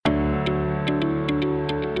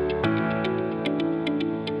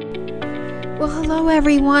Well, hello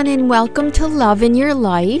everyone, and welcome to Love in Your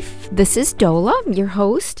Life. This is Dola, your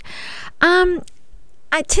host. Today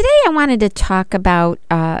I wanted to talk about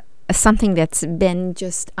something that's been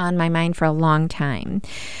just on my mind for a long time.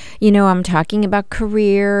 You know, I'm talking about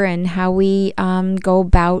career and how we go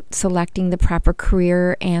about selecting the proper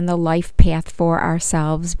career and the life path for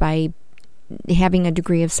ourselves by having a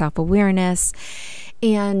degree of self-awareness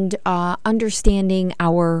and understanding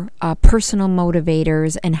our personal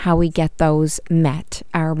motivators and how we get those met.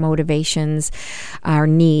 Our motivations, our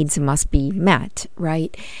needs must be met,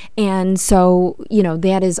 right? And so, you know,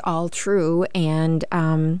 that is all true. And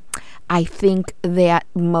I think that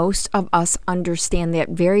most of us understand that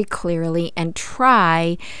very clearly and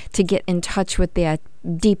try to get in touch with that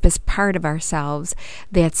deepest part of ourselves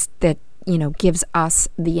that gives us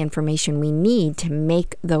the information we need to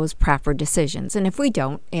make those proper decisions. And if we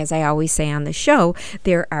don't, as I always say on the show,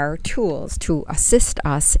 there are tools to assist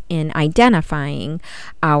us in identifying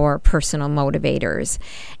our personal motivators.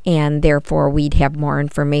 And therefore, we'd have more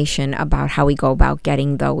information about how we go about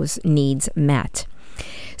getting those needs met.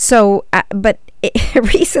 So,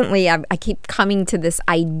 recently I keep coming to this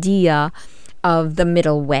idea of the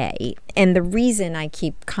middle way. And the reason I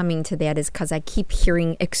keep coming to that is because I keep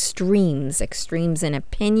hearing extremes in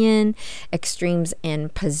opinion, extremes in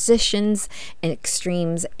positions, and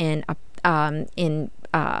extremes in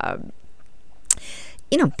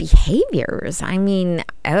behaviors. I mean,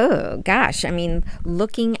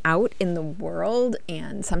 looking out in the world,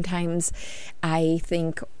 and sometimes I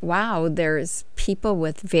think, wow, there's people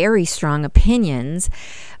with very strong opinions,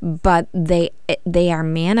 but they are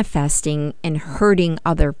manifesting and hurting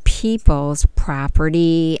other people's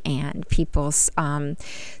property and people's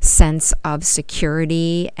sense of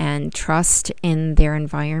security and trust in their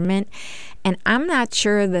environment. And I'm not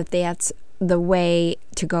sure that that's the way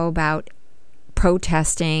to go about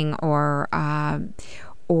protesting or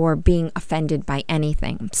being offended by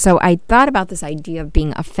anything. So I thought about this idea of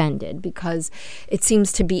being offended because it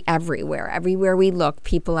seems to be everywhere. Everywhere we look,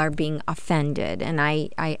 people are being offended, and I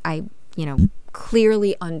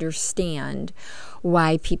clearly understand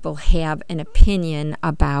why people have an opinion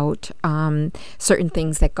about certain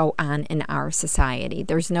things that go on in our society.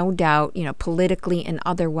 There's no doubt, politically and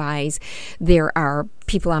otherwise, there are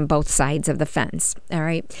people on both sides of the fence, all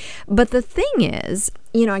right? But the thing is,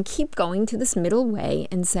 I keep going to this middle way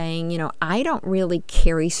and saying, I don't really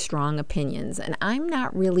carry strong opinions, and I'm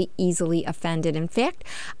not really easily offended. In fact,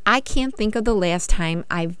 I can't think of the last time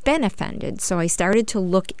I've been offended. So I started to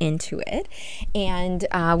look into it, and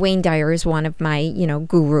Wayne Dyer is one of my,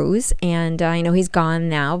 gurus, and I know he's gone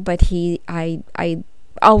now, but I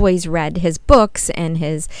always read his books and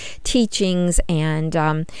his teachings, and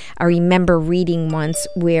I remember reading once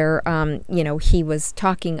where he was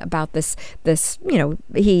talking about this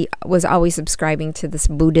he was always subscribing to this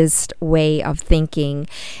Buddhist way of thinking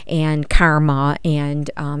and karma and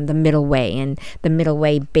the middle way, and the middle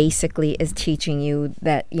way basically is teaching you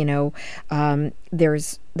that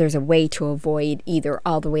there's a way to avoid either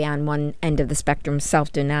all the way on one end of the spectrum,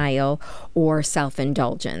 self-denial or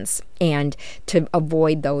self-indulgence. And to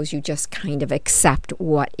avoid those, you just kind of accept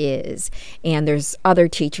what is. And there's other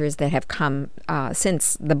teachers that have come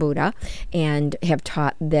since the Buddha and have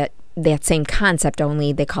taught that same concept,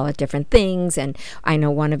 only they call it different things. And I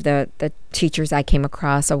know one of the teachers I came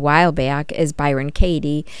across a while back is Byron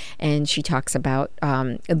Katie, and she talks about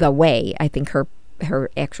the way. I think her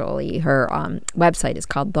website is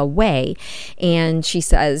called The Way, and she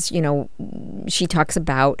says, she talks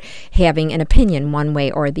about having an opinion one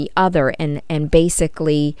way or the other, and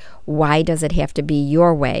basically, why does it have to be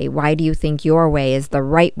your way? Why do you think your way is the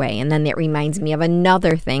right way? And then that reminds me of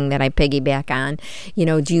another thing that I piggyback on.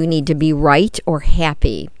 Do you need to be right or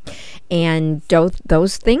happy? And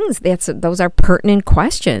those things, those are pertinent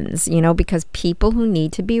questions, because people who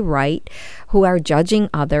need to be right, who are judging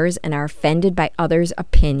others and are offended by others'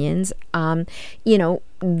 opinions,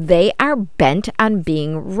 they are bent on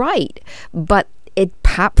being right. But it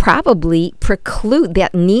probably precludes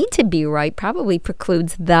that need to be right. Probably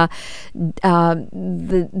precludes the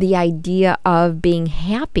idea of being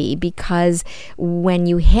happy, because when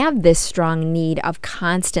you have this strong need of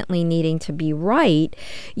constantly needing to be right,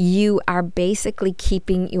 you are basically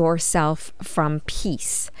keeping yourself from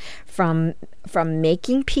peace, from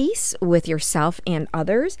making peace with yourself and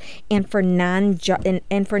others, and for not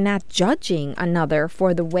judging another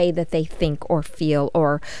for the way that they think or feel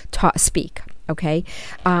or speak. Okay,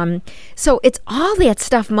 so it's all that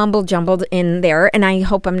stuff mumble jumbled in there, and I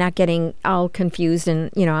hope I'm not getting all confused. And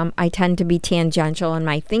I tend to be tangential in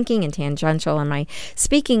my thinking and tangential in my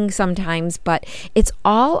speaking sometimes, but it's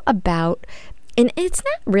all about and it's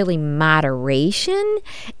not really moderation.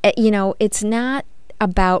 It's not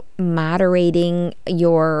about moderating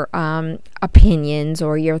your opinions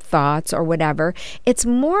or your thoughts or whatever. It's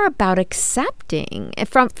more about accepting,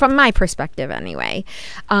 from my perspective anyway.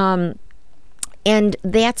 And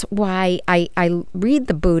that's why I read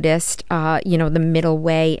the Buddhist, the middle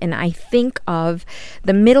way, and I think of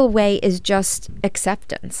the middle way is just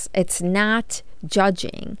acceptance. It's not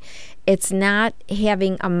judging. It's not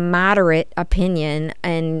having a moderate opinion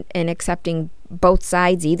and accepting both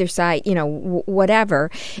sides, either side, whatever.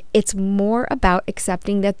 It's more about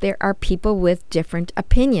accepting that there are people with different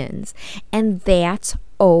opinions, and that's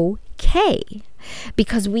okay.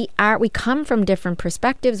 Because we come from different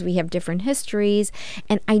perspectives, we have different histories,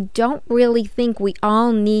 and I don't really think we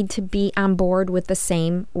all need to be on board with the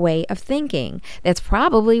same way of thinking. That's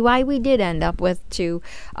probably why we did end up with two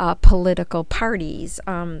political parties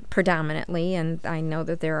predominantly, and I know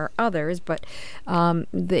that there are others, but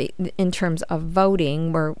in terms of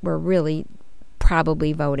voting, we're really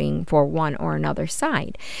probably voting for one or another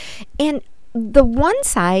side. And the one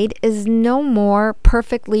side is no more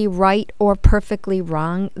perfectly right or perfectly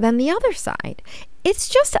wrong than the other side. It's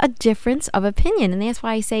just a difference of opinion. And that's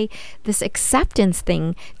why I say this acceptance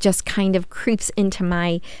thing just kind of creeps into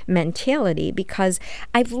my mentality, because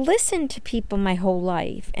I've listened to people my whole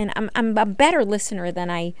life, and I'm a better listener than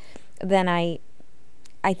I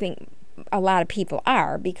think a lot of people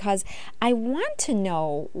are, because I want to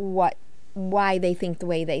know why they think the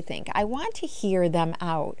way they think. I want to hear them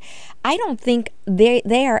out. I don't think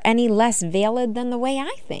they are any less valid than the way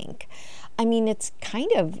I think. I mean, it's kind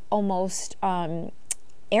of almost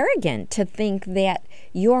arrogant to think that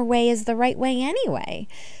your way is the right way anyway.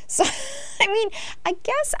 So, I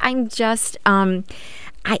guess I'm just,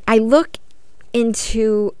 I look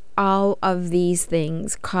into all of these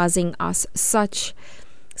things causing us such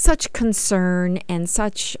concern and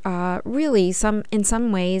such really in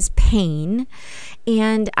some ways pain,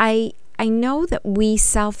 and I know that we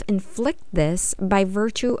self-inflict this by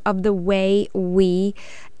virtue of the way we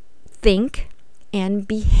think and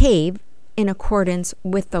behave in accordance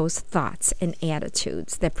with those thoughts and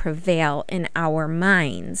attitudes that prevail in our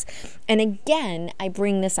minds. And again, I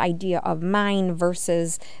bring this idea of mind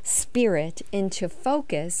versus spirit into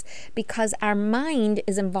focus, because our mind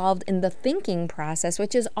is involved in the thinking process,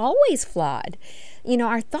 which is always flawed.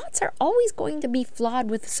 Our thoughts are always going to be flawed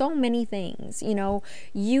with so many things. You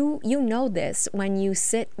know this when you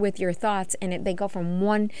sit with your thoughts, and they go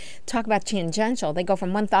from talk about tangential, they go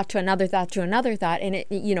from one thought to another thought to another thought, and it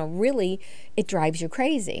really it drives you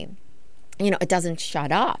crazy. It doesn't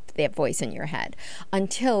shut up, that voice in your head,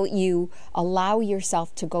 until you allow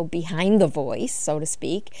yourself to go behind the voice, so to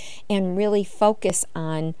speak, and really focus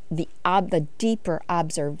on the deeper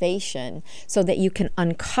observation, so that you can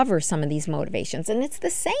uncover some of these motivations. And it's the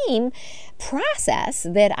same process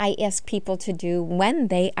that I ask people to do when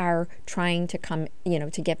they are trying to come,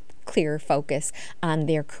 to get clear focus on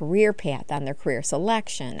their career path, on their career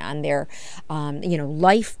selection, on their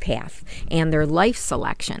life path and their life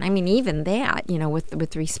selection. Even that,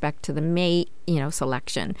 with respect to the mate,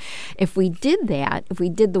 selection. If we did that, if we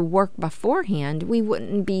did the work beforehand, we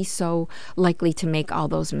wouldn't be so likely to make all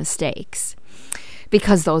those mistakes.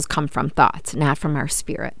 Because those come from thoughts, not from our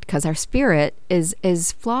spirit. Because our spirit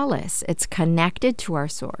is flawless. It's connected to our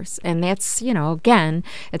source. And that's, again,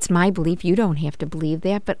 it's my belief. You don't have to believe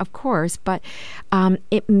that, but of course. But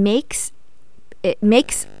it makes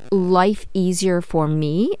life easier for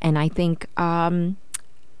me. And I think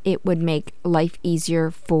it would make life easier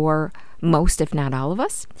for most, if not all of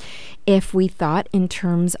us, if we thought in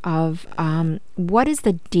terms of what is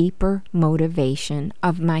the deeper motivation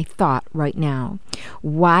of my thought right now?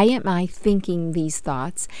 Why am I thinking these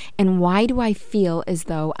thoughts? And why do I feel as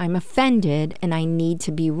though I'm offended and I need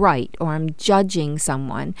to be right, or I'm judging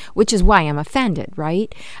someone, which is why I'm offended,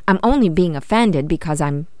 right? I'm only being offended because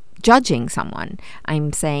I'm judging someone.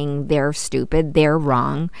 I'm saying they're stupid, they're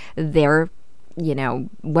wrong, they're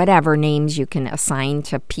whatever names you can assign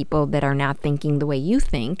to people that are not thinking the way you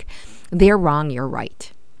think. They're wrong, you're right.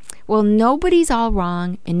 Well, nobody's all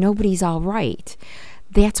wrong and nobody's all right.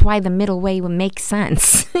 That's why the middle way would make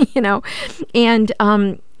sense, And,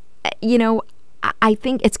 I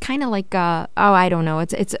think it's kind of like, I don't know.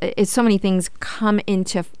 It's so many things come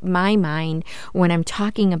into my mind when I'm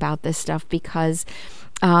talking about this stuff, because,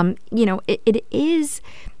 it is,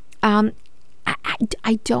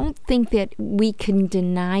 I don't think that we can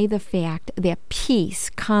deny the fact that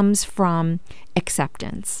peace comes from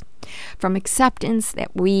acceptance. From acceptance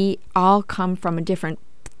that we all come from a different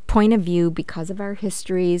point of view because of our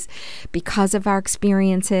histories, because of our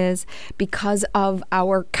experiences, because of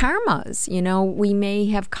our karmas. We may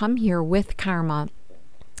have come here with karma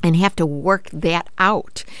and have to work that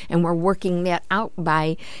out. And we're working that out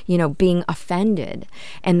by, being offended.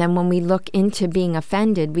 And then when we look into being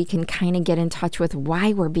offended, we can kind of get in touch with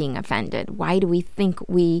why we're being offended. Why do we think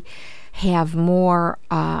we have more,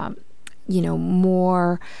 our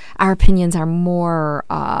opinions are more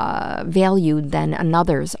valued than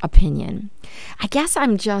another's opinion? I guess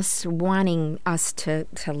I'm just wanting us to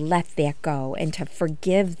let that go and to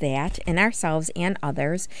forgive that in ourselves and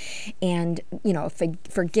others. And,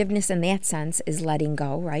 forgiveness in that sense is letting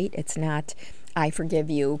go, right? It's not, I forgive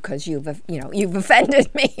you because you've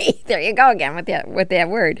offended me. There you go again with that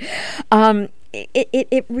word.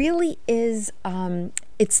 It really is.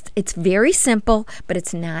 It's very simple, but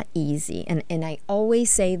it's not easy. And I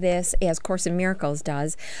always say this, as Course in Miracles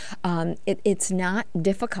does. It's not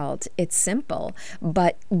difficult. It's simple,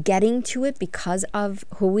 but getting to it because of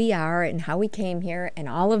who we are and how we came here, and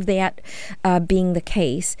all of that being the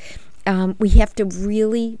case, we have to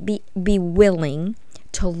really be willing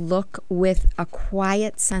to look with a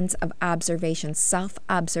quiet sense of observation,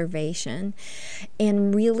 self-observation,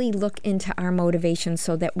 and really look into our motivation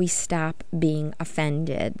so that we stop being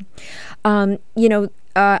offended. I'm going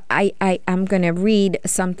to read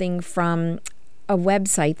something from a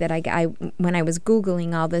website that I when I was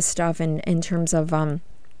Googling all this stuff in terms of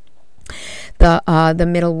the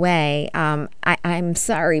middle way. I'm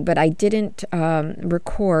sorry, but I didn't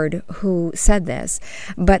record who said this,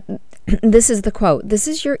 but this is the quote. "This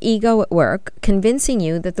is your ego at work, convincing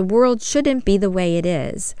you that the world shouldn't be the way it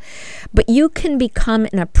is. But you can become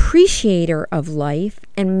an appreciator of life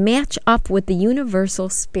and match up with the universal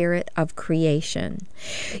spirit of creation.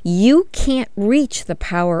 You can't reach the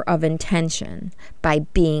power of intention by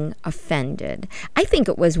being offended." I think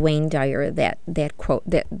it was Wayne Dyer that quote,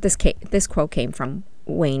 that this quote came from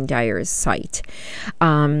Wayne Dyer's site.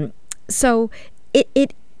 So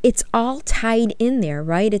it's all tied in there,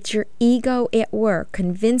 right? It's your ego at work,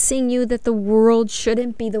 convincing you that the world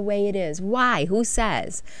shouldn't be the way it is. Why? Who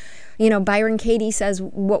says? Byron Katie says,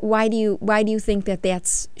 why do you think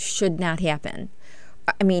that should not happen?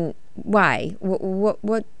 I mean, why?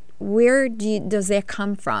 Where does that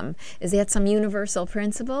come from? Is that some universal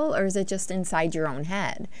principle, or is it just inside your own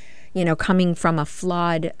head? Coming from a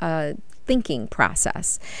flawed thinking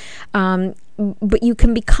process. But you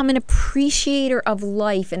can become an appreciator of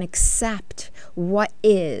life and accept what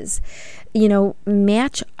is.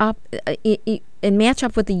 Match up and match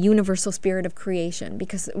up with the universal spirit of creation,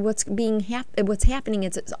 because what's happening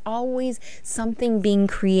is it's always something being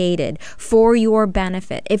created for your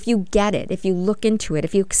benefit. If you get it, if you look into it,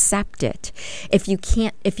 if you accept it, if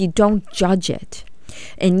you don't judge it.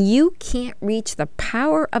 And you can't reach the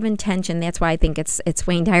power of intention. That's why I think it's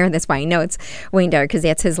Wayne Dyer. That's why I know it's Wayne Dyer, because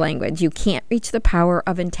that's his language. You can't reach the power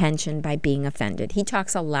of intention by being offended. He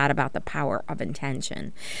talks a lot about the power of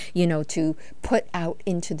intention, to put out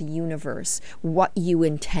into the universe what you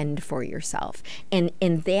intend for yourself. And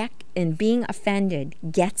being offended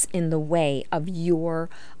gets in the way of your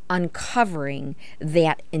uncovering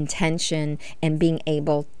that intention and being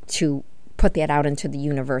able to put that out into the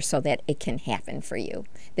universe so that it can happen for you.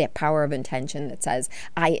 That power of intention that says,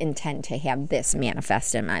 I intend to have this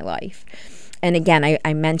manifest in my life. And again,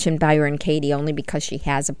 I mentioned Byron Katie only because she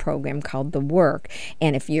has a program called The Work.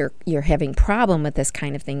 And if you're having problem with this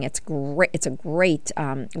kind of thing, it's great. It's a great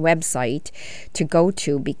website to go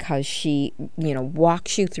to, because she,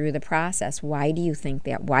 walks you through the process. Why do you think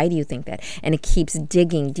that? Why do you think that? And it keeps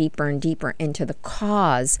digging deeper and deeper into the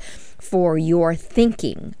cause for your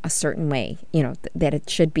thinking a certain way, that it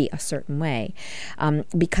should be a certain way.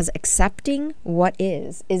 Because accepting what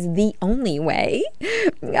is the only way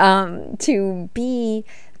to be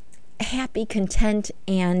happy, content,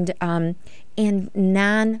 and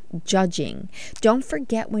non-judging. Don't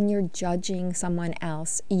forget, when you're judging someone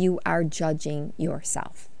else, you are judging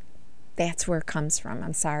yourself. That's where it comes from.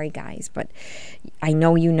 I'm sorry, guys, but I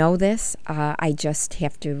know you know this. I just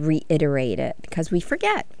have to reiterate it because we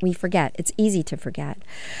forget. It's easy to forget.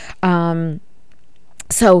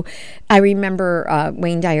 So I remember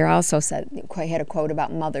Wayne Dyer also had a quote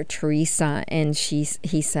about Mother Teresa, and they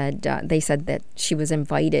said that she was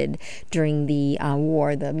invited during the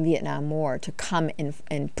Vietnam War, to come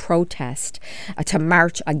and protest, to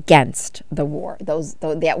march against the war.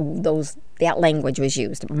 That language was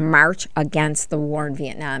used, march against the war in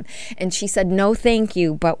Vietnam. And she said, no, thank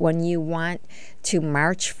you, but when you want to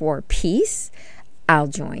march for peace, I'll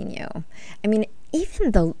join you. I mean,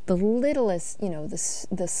 even the littlest,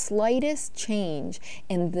 the slightest change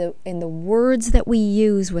in the words that we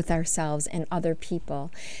use with ourselves and other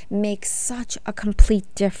people makes such a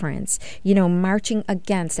complete difference. Marching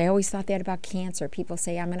against. I always thought that about cancer. People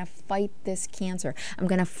say, I'm going to fight this cancer. I'm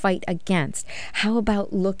going to fight against. How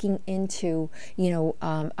about looking into,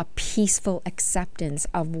 a peaceful acceptance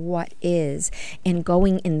of what is and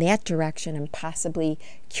going in that direction and possibly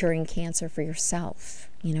curing cancer for yourself?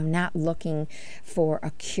 Not looking for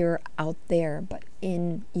a cure out there, but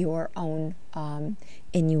in your own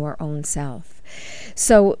self.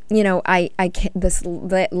 So, this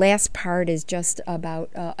last part is just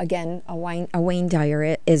about, again, a Wayne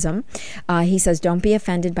Dyer-ism. He says, don't be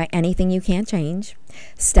offended by anything you can't change.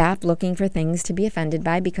 Stop looking for things to be offended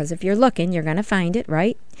by, because if you're looking, you're going to find it,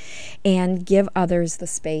 right? And give others the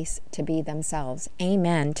space to be themselves.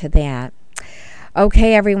 Amen to that.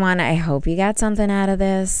 Okay, everyone, I hope you got something out of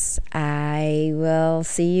this. I will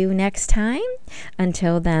see you next time.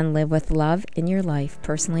 Until then, live with love in your life,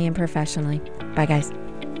 personally and professionally. Bye, guys.